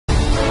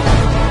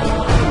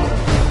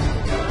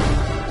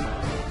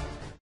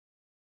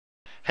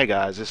Hey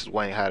guys, this is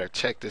Wayne Hatter.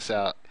 Check this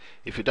out.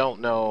 If you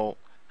don't know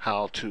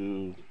how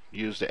to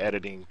use the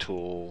editing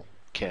tool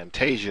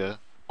Camtasia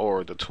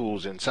or the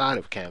tools inside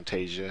of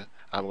Camtasia,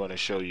 I'm going to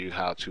show you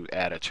how to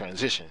add a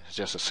transition. It's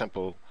just a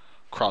simple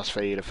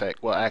crossfade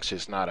effect. Well, actually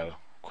it's not a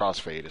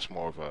crossfade, it's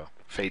more of a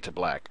fade to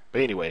black.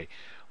 But anyway,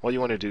 what you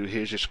want to do,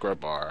 here's your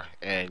scrub bar,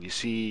 and you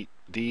see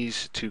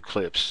these two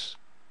clips.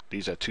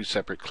 These are two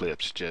separate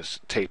clips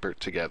just tapered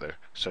together.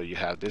 So you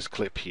have this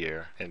clip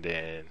here, and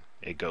then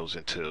it goes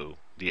into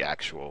the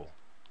actual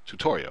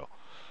tutorial.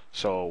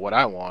 So what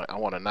I want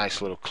a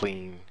nice little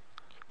clean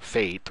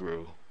fade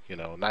through,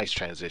 nice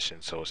transition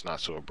so it's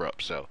not so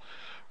abrupt. So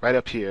right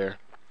up here,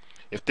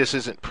 if this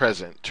isn't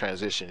present,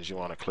 transitions, you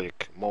want to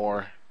click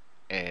more,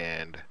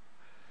 and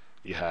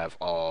you have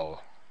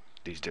all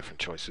these different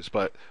choices.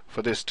 But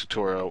for this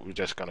tutorial, we're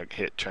just going to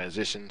hit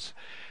transitions,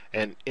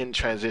 and in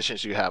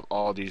transitions you have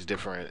all these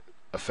different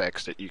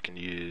effects that you can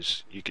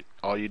use.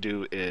 All you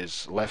do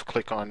is left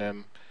click on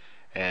them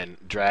and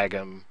drag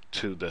them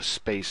to the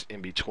space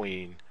in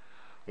between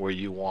where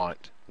you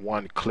want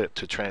one clip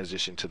to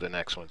transition to the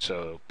next one.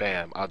 So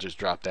bam, I'll just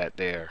drop that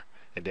there,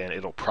 and then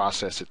it'll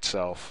process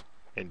itself,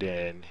 and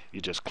then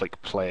you just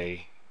click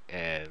play,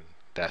 and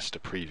that's the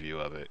preview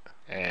of it.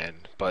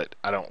 But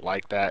I don't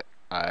like that.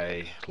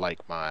 I like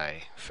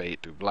my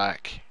fade through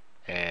black,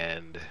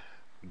 and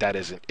that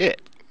isn't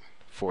it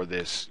for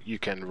this. You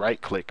can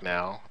right click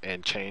now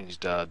and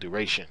change the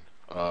duration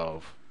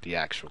of the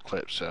actual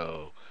clip.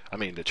 So I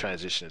mean the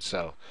transition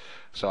itself.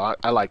 So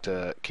I like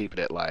to keep it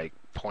at like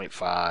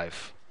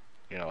 0.5,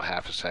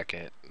 half a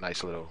second,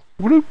 nice little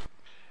whoop.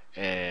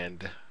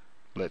 And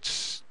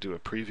let's do a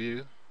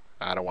preview.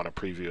 I don't want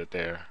to preview it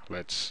there.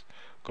 Let's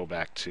go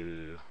back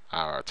to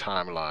our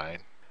timeline,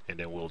 and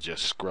then we'll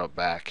just scrub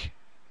back,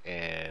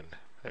 and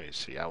let me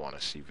see, I want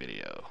to see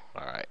video.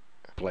 Alright,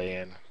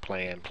 playing,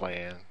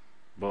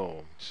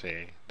 boom.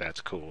 See, that's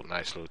cool,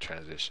 nice little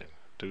transition.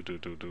 Do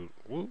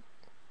whoop.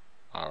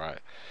 Alright,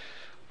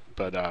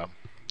 but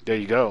there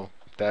you go.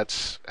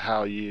 That's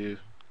how you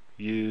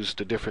use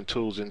the different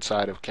tools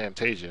inside of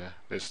Camtasia.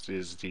 This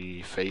is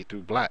the fade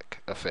through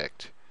black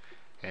effect,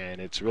 and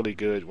it's really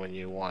good when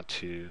you want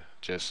to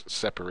just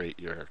separate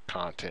your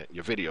content,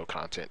 your video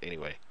content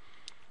anyway.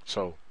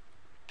 So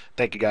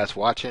thank you guys for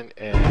watching,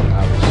 and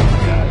I will see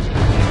you guys